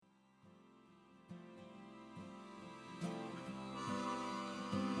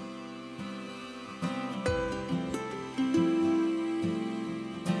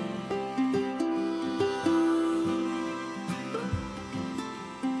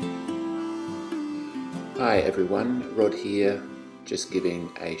Hi everyone, Rod here, just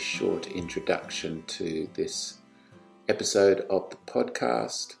giving a short introduction to this episode of the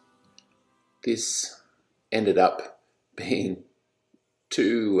podcast. This ended up being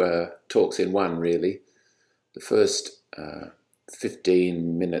two talks in one, really. The first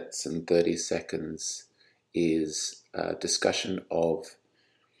 15 minutes and 30 seconds is a discussion of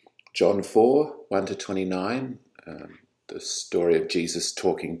John 4, 1 to 29, the story of Jesus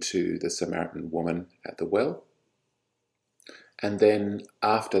talking to the Samaritan woman at the well. And then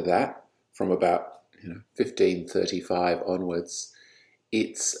after that, from about 15:35 onwards,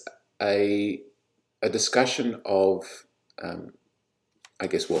 it's a discussion of, I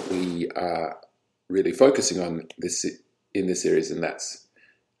guess, what we are really focusing on in this series, and that's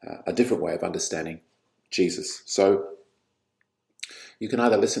a different way of understanding Jesus. So you can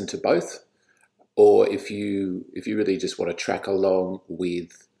either listen to both, or if you really just want to track along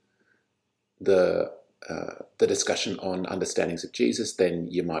with the discussion on understandings of Jesus, then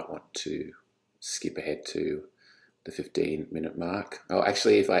you might want to skip ahead to the 15-minute mark. Oh,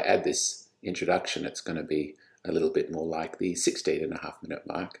 actually, if I add this introduction, it's going to be a little bit more like the 16.5-minute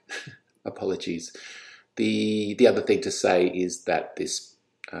mark. Apologies. The other thing to say is that this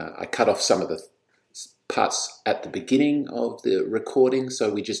I cut off some of the parts at the beginning of the recording,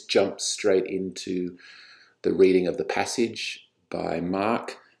 so we just jumped straight into the reading of the passage by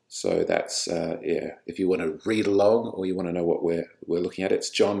Mark. So that's if you want to read along or you want to know what we're looking at, it's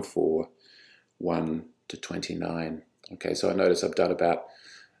John 4, 1 to 29. Okay, so I notice I've done about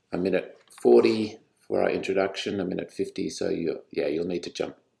a minute 40 for our introduction, a minute 50. So you'll need to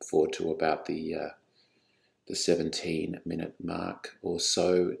jump forward to about the 17-minute mark or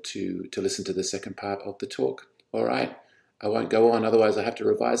so to listen to the second part of the talk. All right, I won't go on, otherwise I have to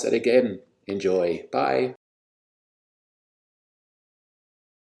revise that again. Enjoy. Bye.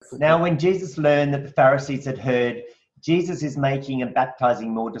 Now, when Jesus learned that the Pharisees had heard Jesus is making and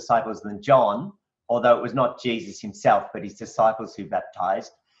baptizing more disciples than John, although it was not Jesus himself, but his disciples who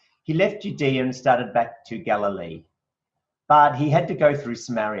baptized, he left Judea and started back to Galilee. But he had to go through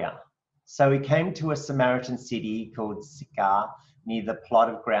Samaria. So he came to a Samaritan city called Sychar, near the plot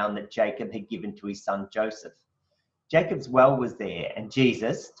of ground that Jacob had given to his son Joseph. Jacob's well was there, and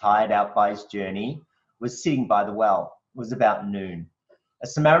Jesus, tired out by his journey, was sitting by the well. It was about noon. A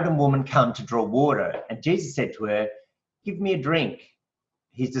Samaritan woman came to draw water, and Jesus said to her, "Give me a drink."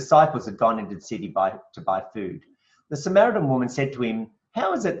 His disciples had gone into the city to buy food. The Samaritan woman said to him,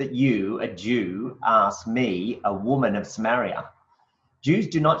 "How is it that you, a Jew, ask me, a woman of Samaria? Jews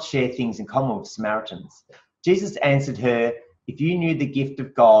do not share things in common with Samaritans." Jesus answered her, "If you knew the gift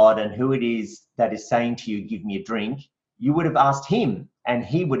of God and who it is that is saying to you, 'Give me a drink,' you would have asked him, and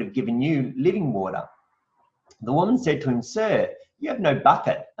he would have given you living water." The woman said to him, "Sir, you have no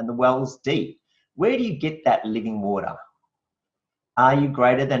bucket, and the well is deep. Where do you get that living water? Are you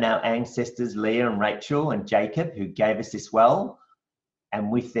greater than our ancestors Leah and Rachel and Jacob, who gave us this well,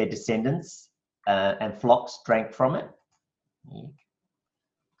 and with their descendants and flocks drank from it?"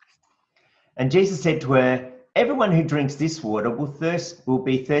 And Jesus said to her, "Everyone who drinks this water will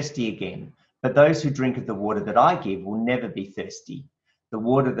be thirsty again, but those who drink of the water that I give will never be thirsty. The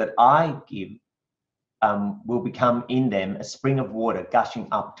water that I give will become in them a spring of water gushing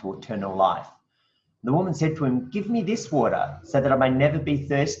up to eternal life." The woman said to him, "Give me this water so that I may never be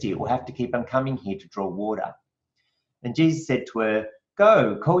thirsty or have to keep on coming here to draw water." And Jesus said to her,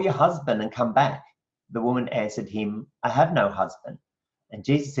 "Go, call your husband and come back." The woman answered him, "I have no husband." And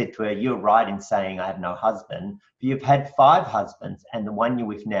Jesus said to her, "You are right in saying, 'I have no husband,' for you've had 5 husbands, and the one you're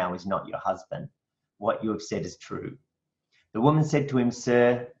with now is not your husband. What you have said is true." The woman said to him,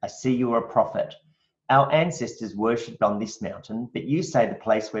 "Sir, I see you are a prophet. Our ancestors worshipped on this mountain, but you say the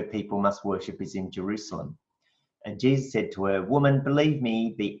place where people must worship is in Jerusalem." And Jesus said to her, "Woman, believe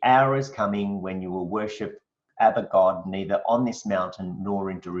me, the hour is coming when you will worship Abba God neither on this mountain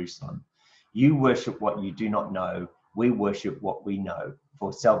nor in Jerusalem. You worship what you do not know. We worship what we know,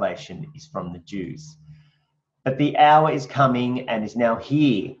 for salvation is from the Jews. But the hour is coming and is now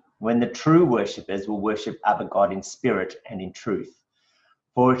here when the true worshippers will worship Abba God in spirit and in truth.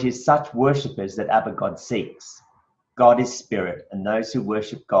 For it is such worshippers that Abba God seeks. God is spirit, and those who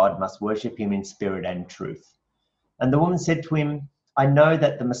worship God must worship him in spirit and in truth." And the woman said to him, "I know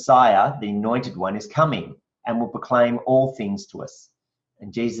that the Messiah, the anointed one, is coming and will proclaim all things to us."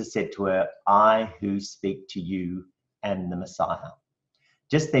 And Jesus said to her, "I who speak to you am the Messiah."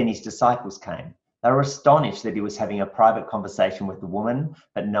 Just then his disciples came. They were astonished that he was having a private conversation with the woman,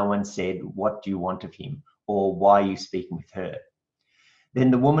 but no one said, "What do you want of him?" or "Why are you speaking with her?" Then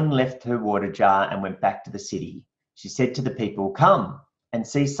the woman left her water jar and went back to the city. She said to the people, "Come, and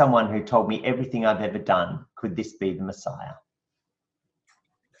see someone who told me everything I've ever done. Could this be the Messiah?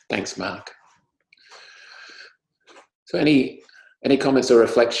 Thanks, Mark. So any comments or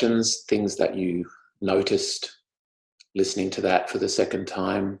reflections, things that you noticed listening to that for the second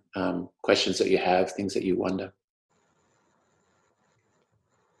time, questions that you have, things that you wonder?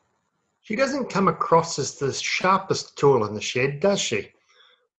 She doesn't come across as the sharpest tool in the shed, does she?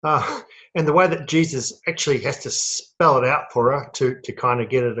 And the way that Jesus actually has to spell it out for her to kind of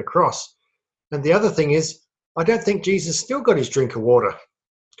get it across. And the other thing is, I don't think Jesus still got his drink of water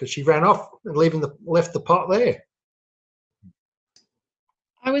because she ran off and left the pot there.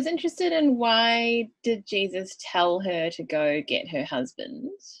 I was interested in why did Jesus tell her to go get her husband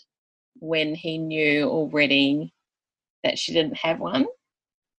when he knew already that she didn't have one?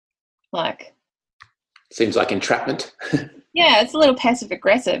 Like, seems like entrapment. yeah, it's a little passive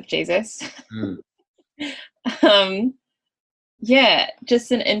aggressive, Jesus. Yeah,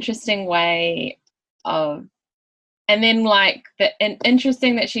 just an interesting way of, and then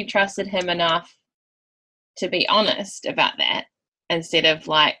interesting that she trusted him enough to be honest about that instead of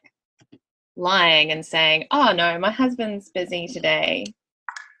like lying and saying, oh no, my husband's busy today.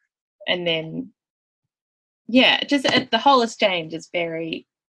 And then, yeah, just the whole exchange is very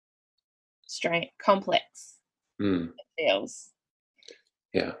strange, complex. It feels.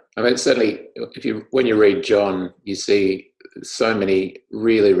 Yeah, I mean, certainly, when you read John, you see so many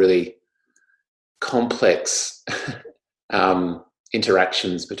really, really complex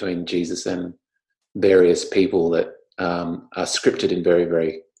interactions between Jesus and various people that are scripted in very,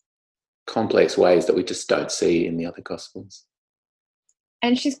 very complex ways that we just don't see in the other Gospels.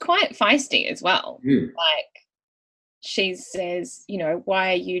 And she's quite feisty as well. Like, she says,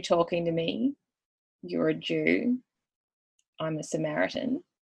 why are you talking to me? You're a Jew. I'm a Samaritan.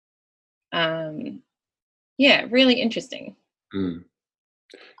 Yeah, really interesting.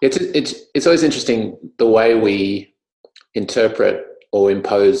 It's always interesting the way we interpret or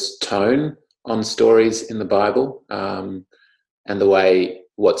impose tone on stories in the Bible, and the way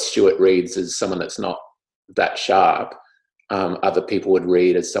what Stuart reads as someone that's not that sharp, other people would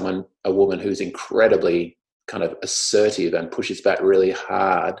read as a woman who's incredibly kind of assertive and pushes back really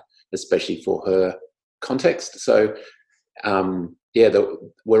hard, especially for her context. So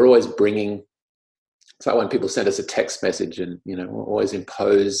we're always bringing, it's like when people send us a text message and, we'll always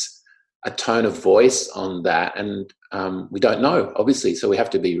impose a tone of voice on that. And we don't know, obviously. So we have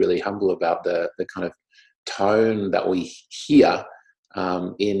to be really humble about the kind of tone that we hear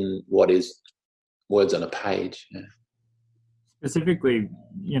in what is words on a page. Yeah. Specifically,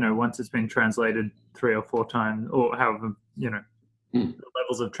 once it's been translated 3 or 4 times or however, the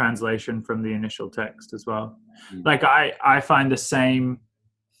levels of translation from the initial text as well. Like I find the same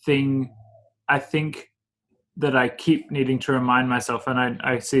thing, I think, that I keep needing to remind myself, and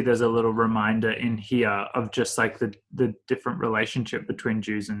I see there's a little reminder in here of just like the different relationship between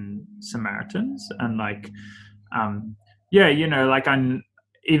Jews and Samaritans, and like like I'm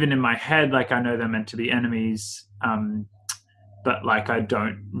even in my head, like I know they're meant to be enemies, but like I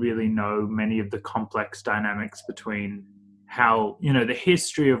don't really know many of the complex dynamics between how, the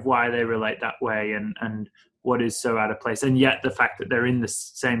history of why they relate that way and what is so out of place. And yet the fact that they're in the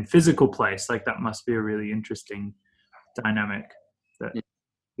same physical place, like that must be a really interesting dynamic that,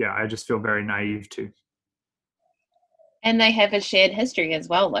 I just feel very naive to. And they have a shared history as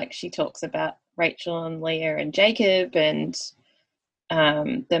well. Like she talks about Rachel and Leah and Jacob and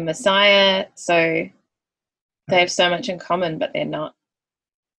the Messiah. So they have so much in common, but they're not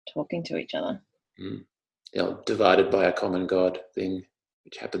talking to each other. Divided by a common God thing,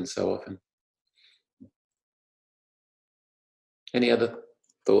 which happens so often. Any other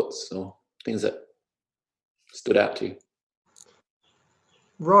thoughts or things that stood out to you?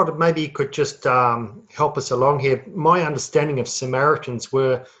 Rod, maybe you could just help us along here. My understanding of Samaritans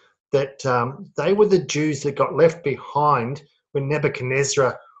were that they were the Jews that got left behind when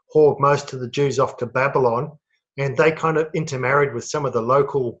Nebuchadnezzar hauled most of the Jews off to Babylon, and they kind of intermarried with some of the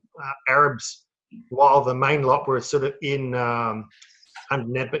local Arabs while the main lot were sort of in under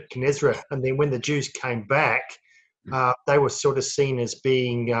Nebuchadnezzar. And then when the Jews came back, they were sort of seen as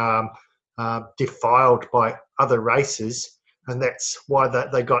being defiled by other races, and that's why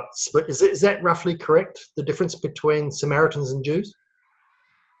they got split. Is that roughly correct, the difference between Samaritans and Jews?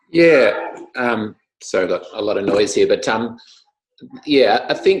 Yeah. Sorry, got a lot of noise here, but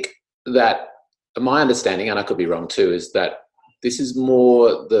I think that my understanding, and I could be wrong too, is that this is more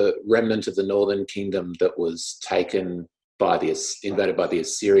the remnant of the northern kingdom that was taken invaded by the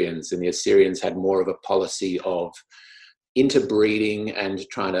Assyrians, and the Assyrians had more of a policy of interbreeding and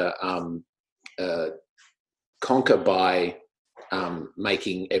trying to conquer by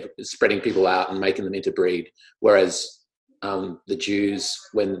spreading people out and making them interbreed, whereas the Jews,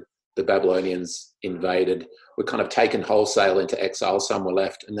 when the Babylonians invaded, were kind of taken wholesale into exile. Some were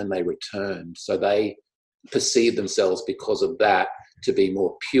left, and then they returned. So they perceived themselves, because of that, to be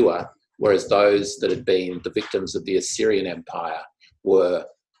more pure, whereas those that had been the victims of the Assyrian Empire were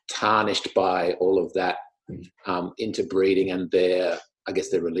tarnished by all of that interbreeding, and their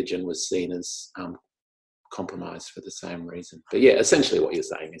religion was seen as compromised for the same reason. But yeah, essentially what you're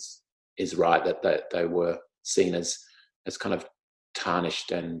saying is right, that they were seen as kind of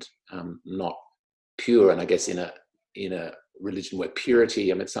tarnished and not pure. And I guess in a religion where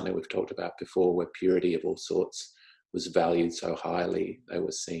purity, it's something we've talked about before, where purity of all sorts was valued so highly, they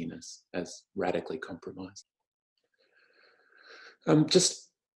were seen as radically compromised. Just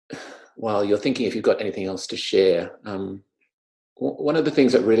while you're thinking, if you've got anything else to share, one of the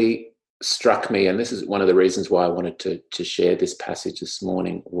things that really struck me, and this is one of the reasons why I wanted to share this passage this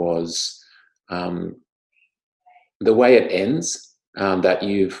morning, was the way it ends, that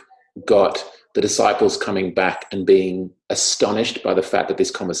you've got the disciples coming back and being astonished by the fact that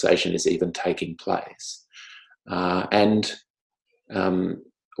this conversation is even taking place. And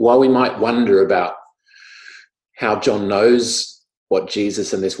while we might wonder about how John knows what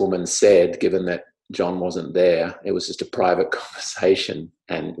Jesus and this woman said, given that John wasn't there, it was just a private conversation,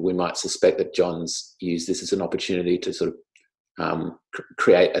 and we might suspect that John's used this as an opportunity to sort of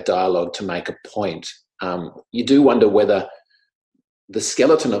create a dialogue to make a point. You do wonder whether the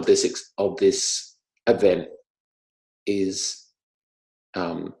skeleton of this event is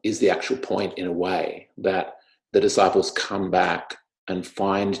the actual point, in a way, that the disciples come back and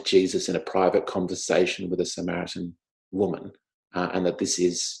find Jesus in a private conversation with a Samaritan woman, and that this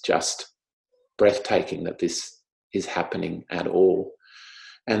is just breathtaking that this is happening at all,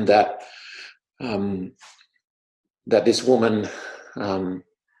 and that that this woman,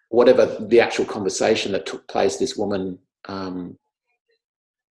 whatever the actual conversation that took place, this woman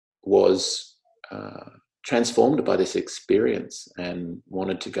was transformed by this experience and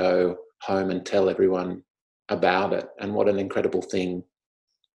wanted to go home and tell everyone about it. And what an incredible thing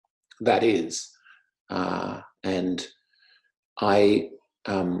that is. And I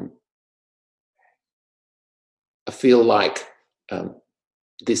feel like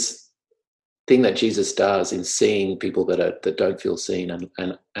this thing that Jesus does in seeing people that don't feel seen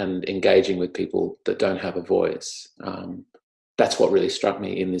and engaging with people that don't have a voice, that's what really struck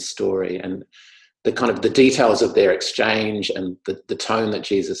me in this story. And the kind of the details of their exchange and the tone that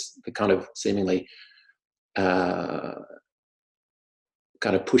Jesus, the kind of seemingly kind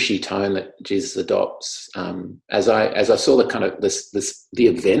of pushy tone that Jesus adopts. As I saw the kind of the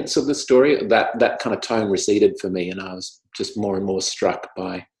events of the story, that kind of tone receded for me, and I was just more and more struck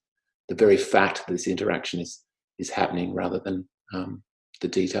by the very fact that this interaction is happening, rather than the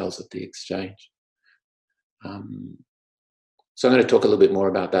details of the exchange. So I'm going to talk a little bit more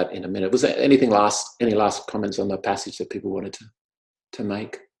about that in a minute. Was there any last comments on the passage that people wanted to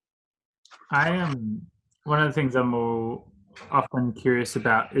make? One of the things I'm more often curious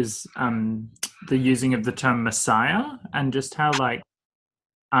about is the using of the term Messiah, and just how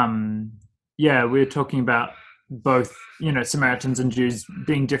we're talking about both, Samaritans and Jews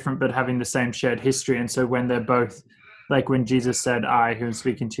being different but having the same shared history. And so when they're both, like when Jesus said, "I who am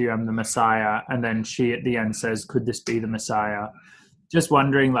speaking to you, I'm the Messiah," and then she at the end says, "Could this be the Messiah?" Just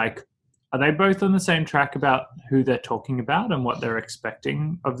wondering, are they both on the same track about who they're talking about and what they're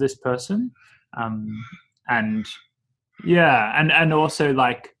expecting of this person? And also,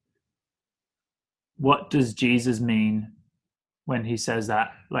 what does Jesus mean when he says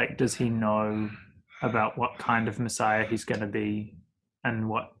that? Does he know about what kind of Messiah he's going to be, and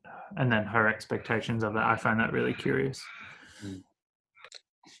then her expectations of it? I find that really curious. Yeah,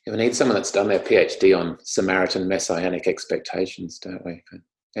 we need someone that's done their PhD on Samaritan messianic expectations, don't we?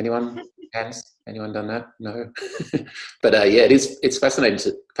 Anyone? Hands? Anyone done that? No. But it's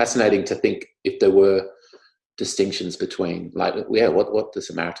fascinating to think if there were distinctions between what the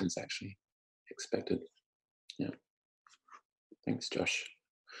Samaritans actually expected. Yeah. Thanks, Josh.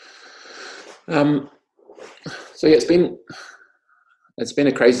 So yeah, it's been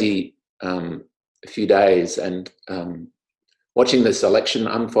a crazy few days, and watching this election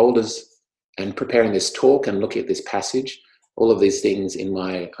unfold and preparing this talk and looking at this passage, all of these things in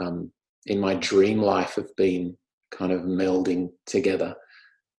my dream life have been kind of melding together.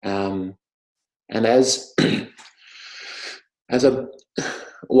 And as I'm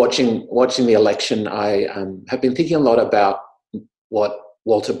watching the election, I have been thinking a lot about what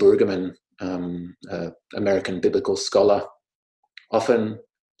Walter Brueggemann, American biblical scholar, often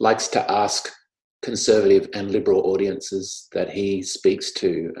likes to ask conservative and liberal audiences that he speaks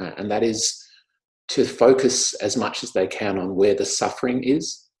to, and that is to focus as much as they can on where the suffering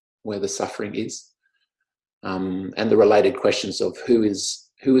is, and the related questions of who is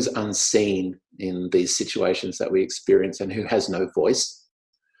unseen in these situations that we experience and who has no voice.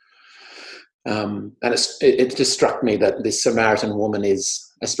 And it just struck me that this Samaritan woman is,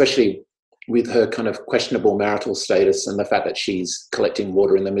 especially with her kind of questionable marital status and the fact that she's collecting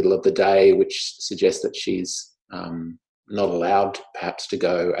water in the middle of the day, which suggests that she's not allowed perhaps to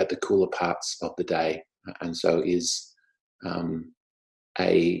go at the cooler parts of the day, and so is an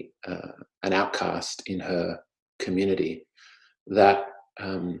outcast in her community, that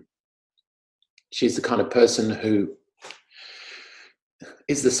she's the kind of person who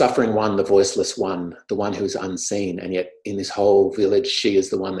is the suffering one, the voiceless one, the one who is unseen, and yet in this whole village she is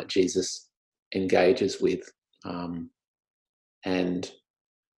the one that Jesus engages with, and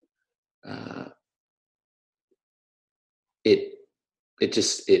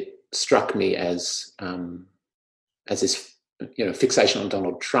it struck me as this, fixation on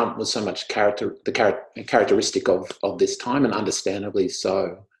Donald Trump was so much characteristic of this time, and understandably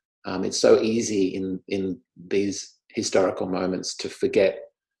so. It's so easy in these historical moments to forget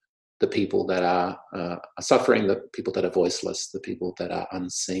the people that are suffering, the people that are voiceless, the people that are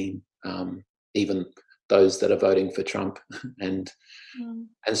unseen, even those that are voting for Trump, and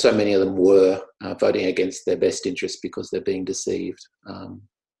so many of them were voting against their best interests because they're being deceived,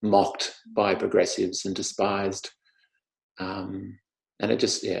 mocked by progressives and despised. And it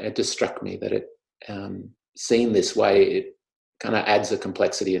just struck me that it, seen this way, it kind of adds a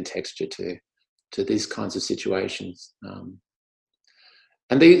complexity and texture to these kinds of situations.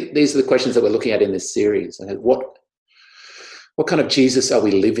 And these are the questions that we're looking at in this series. And what kind of Jesus are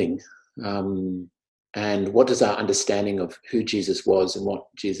we living? And what does our understanding of who Jesus was and what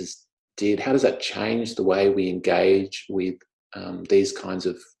Jesus did, how does that change the way we engage with these kinds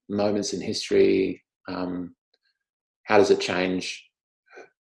of moments in history? How does it change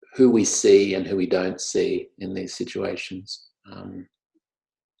who we see and who we don't see in these situations?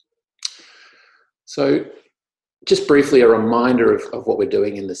 So just briefly, a reminder of what we're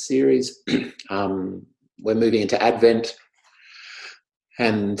doing in the series. We're moving into Advent,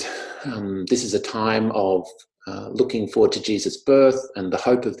 and this is a time of looking forward to Jesus' birth and the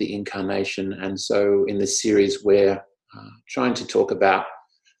hope of the incarnation. And so in this series, we're trying to talk about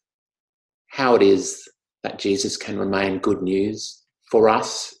how it is that Jesus can remain good news for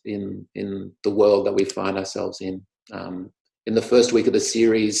us in the world that we find ourselves in. In the first week of the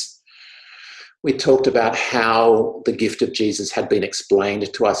series, we talked about how the gift of Jesus had been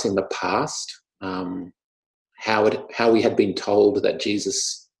explained to us in the past, how we had been told that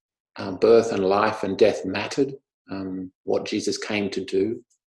Jesus' birth and life and death mattered, what Jesus came to do.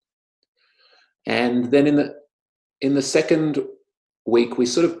 And then in the second week, we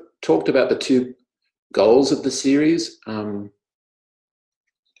sort of talked about the two goals of the series.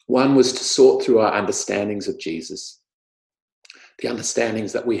 One was to sort through our understandings of Jesus, the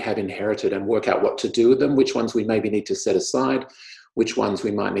understandings that we have inherited, and work out what to do with them, which ones we maybe need to set aside, which ones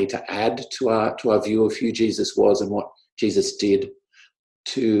we might need to add to our view of who Jesus was and what Jesus did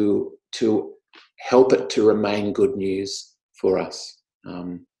to help it to remain good news for us,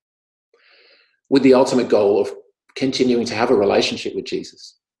 with the ultimate goal of continuing to have a relationship with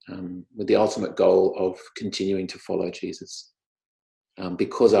Jesus, with the ultimate goal of continuing to follow Jesus,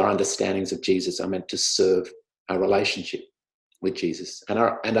 because our understandings of Jesus are meant to serve our relationship with Jesus, and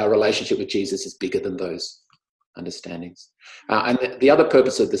our relationship with Jesus is bigger than those understandings. And the other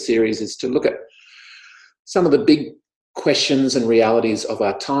purpose of the series is to look at some of the big questions and realities of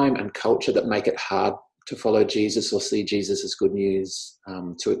our time and culture that make it hard to follow Jesus or see Jesus as good news,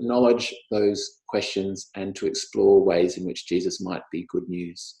 to acknowledge those questions and to explore ways in which Jesus might be good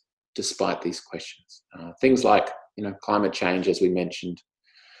news despite these questions. Things like, climate change, as we mentioned.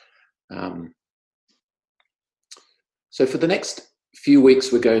 So for the next few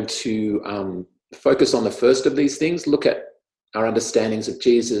weeks, we're going to focus on the first of these things, look at our understandings of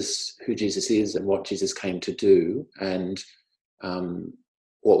Jesus, who Jesus is and what Jesus came to do, and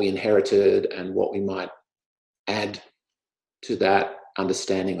what we inherited and what we might add to that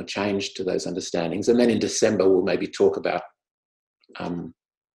understanding or change to those understandings. And then in December, we'll maybe talk about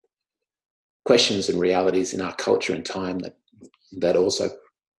questions and realities in our culture and time that also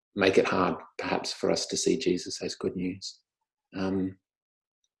make it hard, perhaps, for us to see Jesus as good news.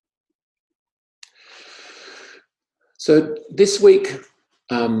 So this week,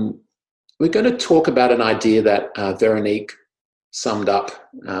 we're going to talk about an idea that Veronique summed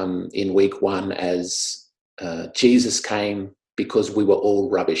up in week one as Jesus came because we were all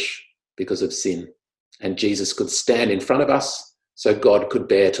rubbish, because of sin. And Jesus could stand in front of us so God could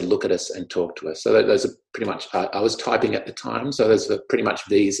bear to look at us and talk to us. So those are pretty much, I was typing at the time, so those are pretty much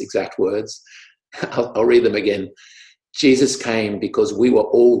these exact words. I'll read them again. Jesus came because we were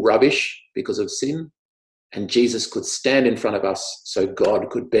all rubbish because of sin, and Jesus could stand in front of us so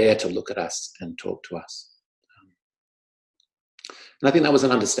God could bear to look at us and talk to us. And I think that was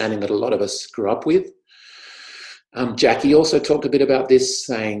an understanding that a lot of us grew up with. Jackie also talked a bit about this,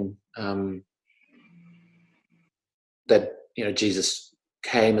 saying that Jesus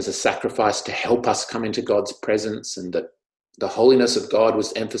came as a sacrifice to help us come into God's presence, and that the holiness of God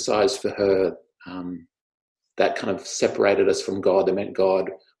was emphasized for her. That kind of separated us from God. That meant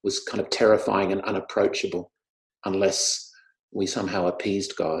God was kind of terrifying and unapproachable unless we somehow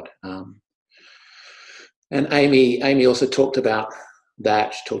appeased God. And Amy also talked about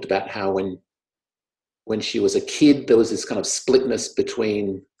that. She talked about how when she was a kid, there was this kind of splitness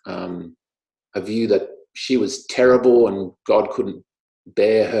between a view that she was terrible and God couldn't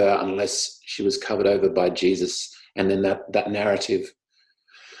bear her unless she was covered over by Jesus, and then that narrative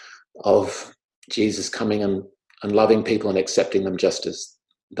of Jesus coming and loving people and accepting them just as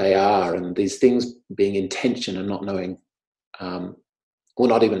they are, and these things being in tension and not knowing, or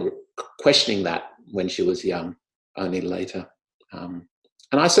not even questioning that when she was young, only later. And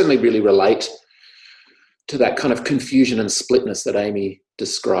I certainly really relate to that kind of confusion and splitness that Amy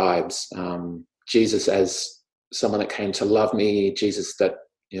describes. Jesus as someone that came to love me, Jesus that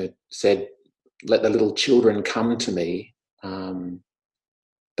said, "Let the little children come to me,"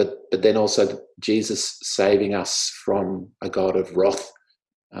 but then also Jesus saving us from a God of wrath,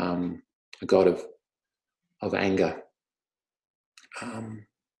 a God of anger.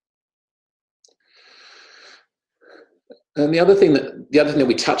 And the other thing that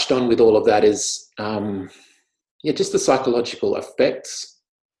we touched on with all of that is, just the psychological effects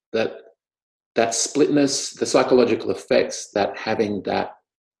that splitness, the psychological effects that having that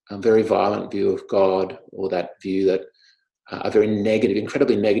very violent view of God, or that view that a very negative,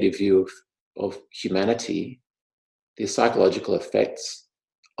 incredibly negative view of humanity, the psychological effects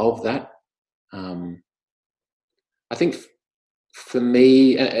of that. I think for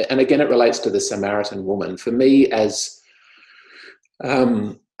me, and again it relates to the Samaritan woman, for me as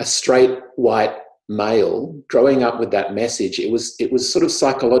a straight white male growing up with that message, it was sort of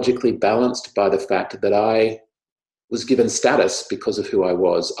psychologically balanced by the fact that I was given status because of who I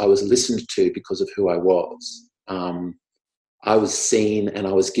was. I was listened to because of who I was. I was seen and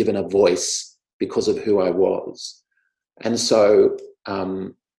I was given a voice because of who I was. And so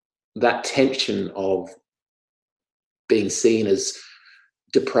that tension of being seen as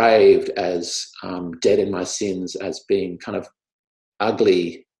depraved, as dead in my sins, as being kind of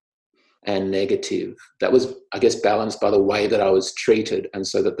ugly and negative, that was, I guess, balanced by the way that I was treated. And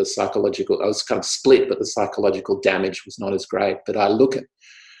so that I was kind of split, but the psychological damage was not as great. But I look at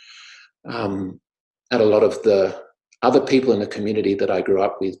a lot of the other people in the community that I grew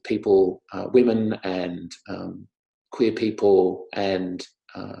up with, people, women and queer people, and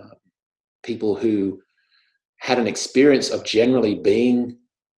people who had an experience of generally being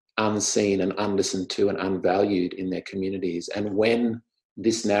unseen and unlistened to and unvalued in their communities. And when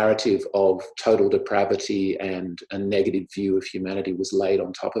this narrative of total depravity and a negative view of humanity was laid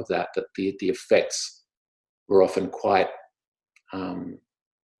on top of that the effects were often quite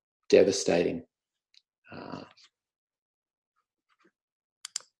devastating.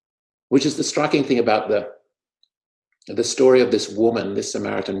 Which is the striking thing about the story of this woman, this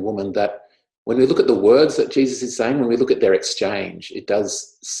Samaritan woman, that when we look at the words that Jesus is saying, when we look at their exchange, it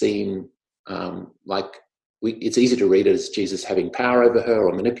does seem like it's easy to read it as Jesus having power over her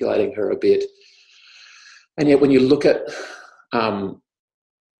or manipulating her a bit. And yet when you look at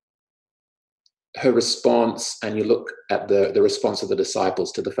her response and you look at the response of the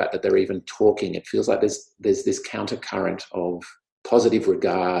disciples to the fact that they're even talking, it feels like there's this countercurrent of positive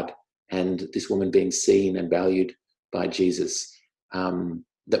regard and this woman being seen and valued by Jesus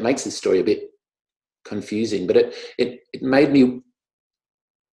that makes this story a bit confusing. But it made me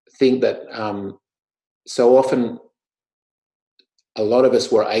think that so often a lot of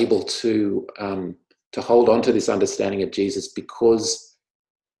us were able to hold on to this understanding of Jesus because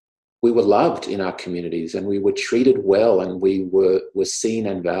we were loved in our communities and we were treated well and we were seen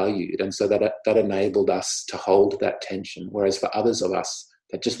and valued. And so that enabled us to hold that tension. Whereas for others of us,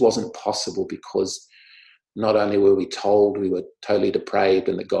 that just wasn't possible because not only were we told we were totally depraved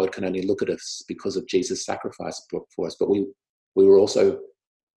and that God can only look at us because of Jesus' sacrifice for us, but we were also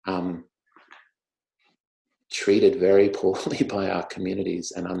treated very poorly by our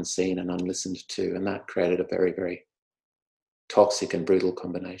communities and unseen and unlistened to. And that created a very, very toxic and brutal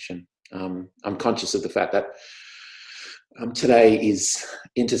combination. I'm conscious of the fact that today is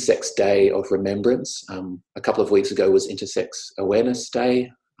Intersex Day of Remembrance. A couple of weeks ago was Intersex Awareness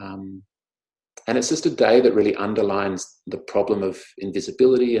Day. And it's just a day that really underlines the problem of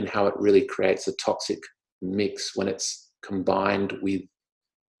invisibility and how it really creates a toxic mix when it's combined with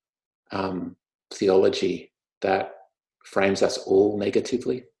theology that frames us all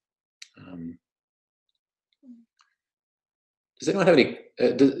negatively. Does anyone have any?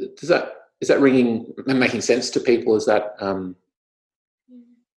 Is that ringing and making sense to people? Is that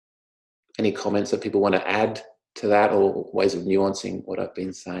any comments that people want to add to that, or ways of nuancing what I've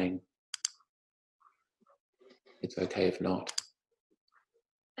been saying? It's okay if not.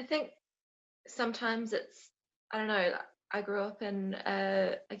 I think sometimes it's, I don't know, I grew up in,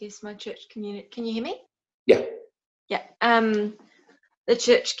 I guess, my church community. Can you hear me? Yeah. Yeah. The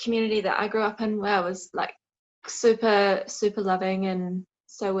church community that I grew up in, where I was like super, super loving, and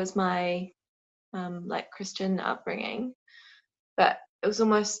so was my like Christian upbringing. But it was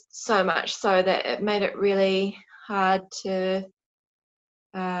almost so much so that it made it really hard to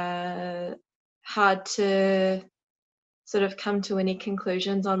sort of come to any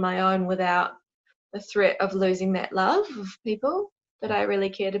conclusions on my own without the threat of losing that love of people that I really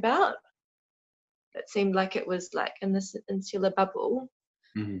cared about. It seemed like it was like in this insular bubble,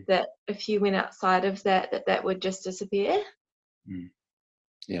 that if you went outside of that would just disappear.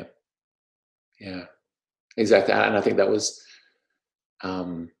 Yeah, exactly. And I think that was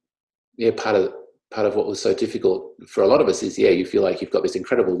part of what was so difficult for a lot of us is, you feel like you've got this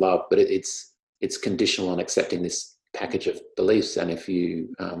incredible love, but it's conditional on accepting this package of beliefs, and if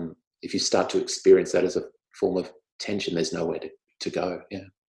you start to experience that as a form of tension, there's nowhere to go. Yeah.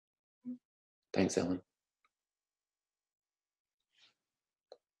 Thanks, Ellen.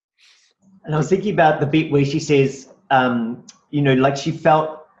 And I was thinking about the bit where she says, like she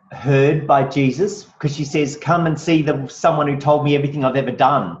felt heard by Jesus, because she says, "Come and see someone who told me everything I've ever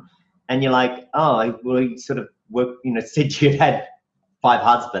done." And you're like, oh, well, he sort of said you had 5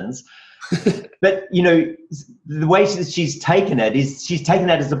 husbands. But, the way she's taken it is she's taken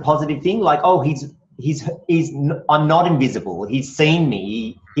that as a positive thing. Like, oh, I'm not invisible. He's seen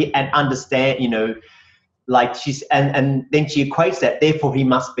me and understand, like and then she equates that, therefore he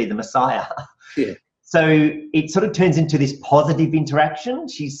must be the Messiah. Yeah. So it sort of turns into this positive interaction.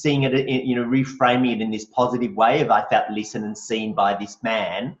 She's seeing it, reframing it in this positive way of, I felt listened and seen by this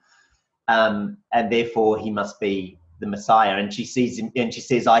man, and therefore he must be the Messiah. And she sees him, and she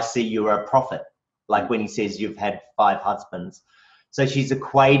says, "I see you're a prophet." Like when he says you've had 5 husbands. So she's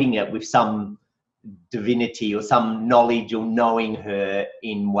equating it with some divinity or some knowledge or knowing her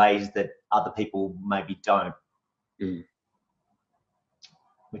in ways that other people maybe don't,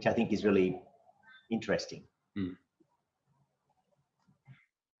 which I think is really interesting.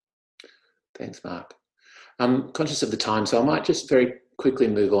 Thanks, Mark. I'm conscious of the time, so I might just very quickly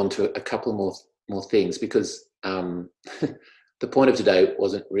move on to a couple more things, because the point of today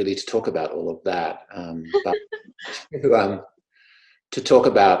wasn't really to talk about all of that, but to talk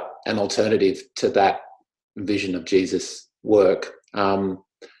about an alternative to that vision of Jesus' work.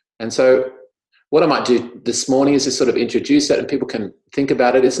 And so what I might do this morning is just sort of introduce that, and people can think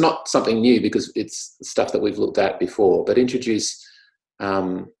about it. It's not something new because it's stuff that we've looked at before, but introduce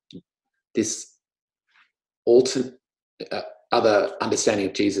this other understanding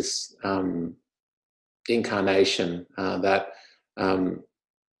of Jesus' incarnation that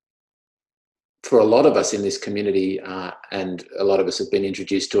for a lot of us in this community, and a lot of us have been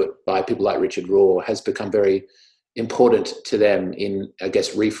introduced to it by people like Richard Rohr, has become very important to them in, I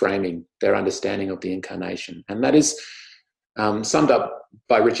guess, reframing their understanding of the incarnation. And that is summed up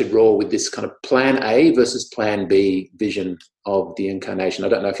by Richard Rohr with this kind of plan A versus plan B vision of the incarnation. I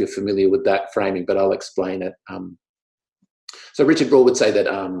don't know if you're familiar with that framing, but I'll explain it. So Richard Rohr would say that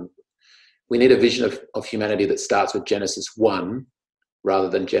we need a vision of humanity that starts with Genesis 1 rather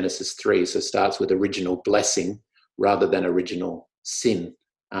than Genesis 3. So starts with original blessing rather than original sin.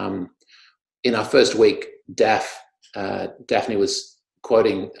 In our first week, Daphne was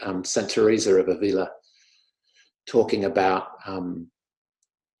quoting St. Teresa of Avila, talking about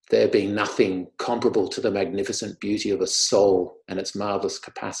there being nothing comparable to the magnificent beauty of a soul and its marvelous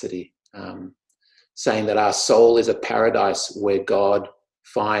capacity, saying that our soul is a paradise where God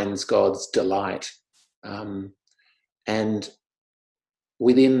finds God's delight. And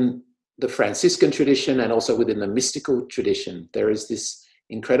within the Franciscan tradition and also within the mystical tradition, there is this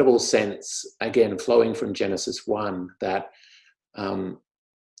incredible sense, again, flowing from Genesis 1, that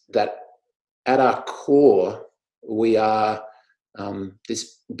at our core, we are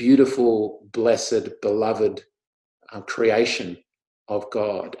this beautiful, blessed, beloved creation of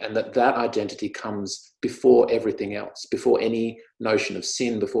God, and that identity comes before everything else, before any notion of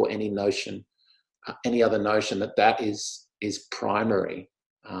sin, before any notion, any other notion, that is primary.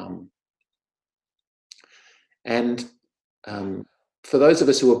 For those of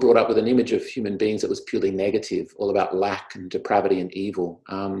us who were brought up with an image of human beings that was purely negative, all about lack and depravity and evil,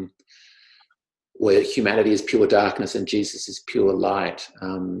 where humanity is pure darkness and Jesus is pure light,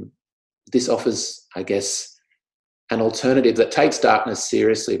 this offers, I guess, an alternative that takes darkness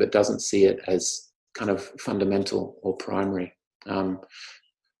seriously but doesn't see it as kind of fundamental or primary.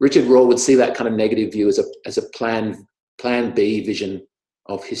 Richard Rohr would see that kind of negative view as a plan B vision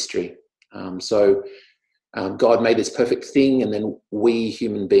of history. God made this perfect thing, and then we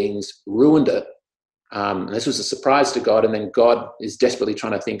human beings ruined it. And this was a surprise to God, and then God is desperately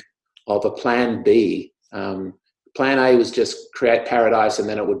trying to think of a plan B. Plan A was just create paradise, and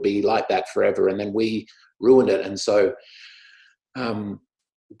then it would be like that forever, and then we ruined it. And so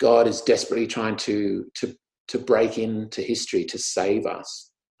God is desperately trying to break into history to save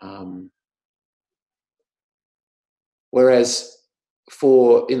us. Whereas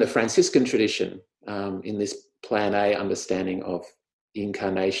in the Franciscan tradition, in this plan A understanding of the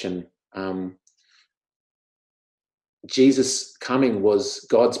incarnation, Jesus coming was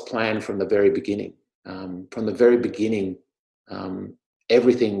God's plan from the very beginning. From the very beginning,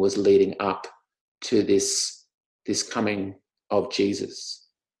 everything was leading up to this coming of Jesus.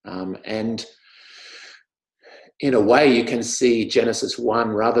 And in a way, you can see Genesis 1,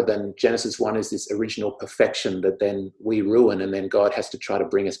 rather than Genesis 1 is this original perfection that then we ruin, and then God has to try to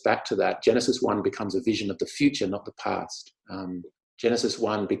bring us back to that. Genesis 1 becomes a vision of the future, not the past. Genesis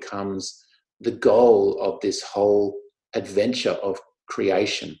 1 becomes the goal of this whole adventure of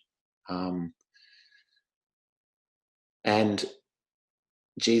creation. And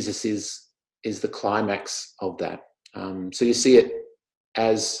Jesus is the climax of that. So you see it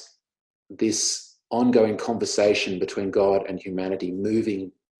as this ongoing conversation between God and humanity,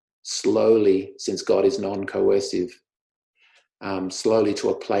 moving slowly, since God is non-coercive, slowly to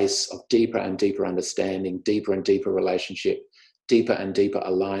a place of deeper and deeper understanding, deeper and deeper relationship, deeper and deeper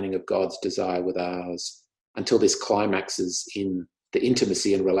aligning of God's desire with ours, until this climaxes in the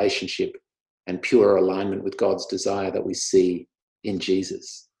intimacy and relationship and pure alignment with God's desire that we see in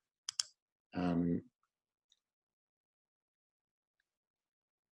Jesus.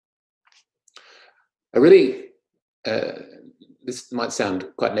 This might sound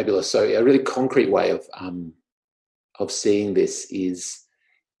quite nebulous, so a really concrete way of seeing this is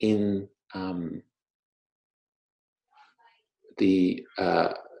in the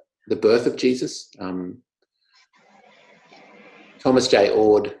birth of Jesus. Thomas J.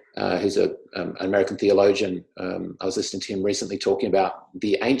 Ord, who's an American theologian, I was listening to him recently talking about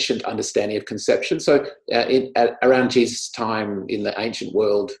the ancient understanding of conception. So around Jesus' time in the ancient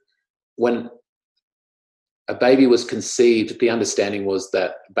world, when a baby was conceived, the understanding was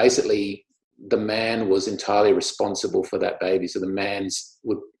that basically the man was entirely responsible for that baby. So the man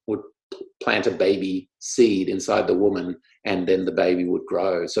would plant a baby seed inside the woman, and then the baby would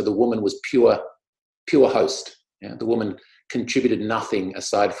grow. So the woman was pure host. Yeah? The woman contributed nothing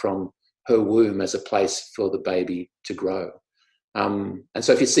aside from her womb as a place for the baby to grow. And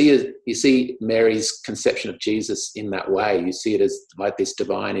so if you see Mary's conception of Jesus in that way, you see it as like this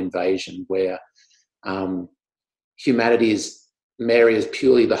divine invasion where Mary is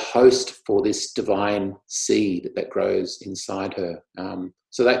purely the host for this divine seed that grows inside her.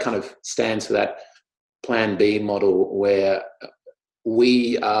 So that kind of stands for that plan B model where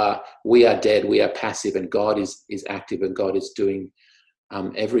we are dead, we are passive, and God is active, and God is doing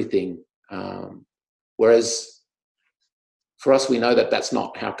everything. Whereas for us, we know that that's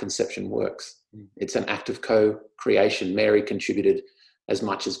not how conception works. It's an act of co-creation. Mary contributed as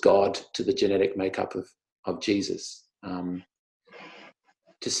much as God to the genetic makeup of Jesus.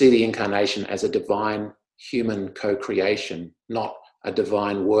 To see the incarnation as a divine human co-creation, not a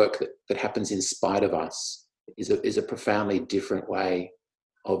divine work that happens in spite of us, is a profoundly different way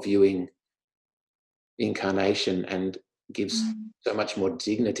of viewing the incarnation, and gives so much more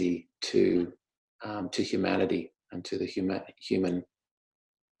dignity to humanity and to the human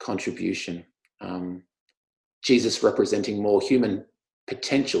contribution. Jesus representing more human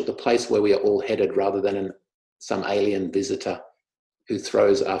potential, the place where we are all headed, rather than some alien visitor who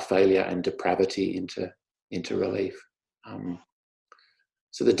throws our failure and depravity into relief.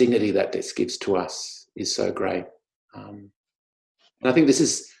 So the dignity that this gives to us is so great. And I think this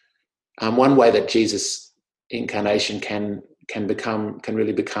is one way that Jesus' incarnation can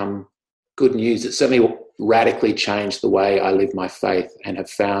really become good news. It certainly radically changed the way I live my faith, and have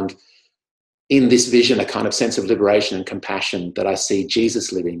found in this vision a kind of sense of liberation and compassion that I see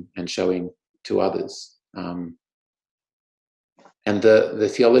Jesus living and showing to others. And the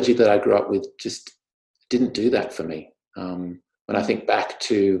theology that I grew up with just didn't do that for me. When I think back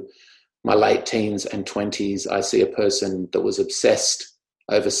to my late teens and 20s, I see a person that was obsessed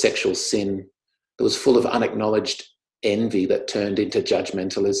over sexual sin, that was full of unacknowledged envy that turned into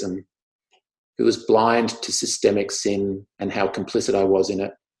judgmentalism, who was blind to systemic sin and how complicit I was in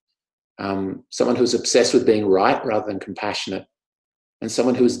it. Someone who was obsessed with being right rather than compassionate, and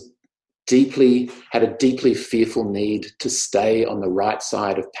someone who was had a deeply fearful need to stay on the right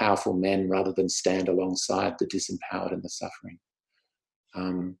side of powerful men rather than stand alongside the disempowered and the suffering.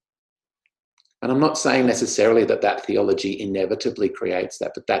 And I'm not saying necessarily that theology inevitably creates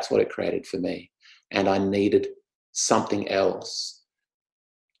that, but that's what it created for me. And I needed something else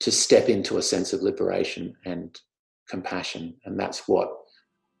to step into a sense of liberation and compassion. And that's what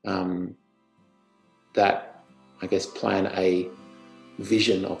that, I guess, plan A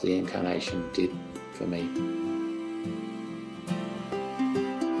vision of the incarnation did for me.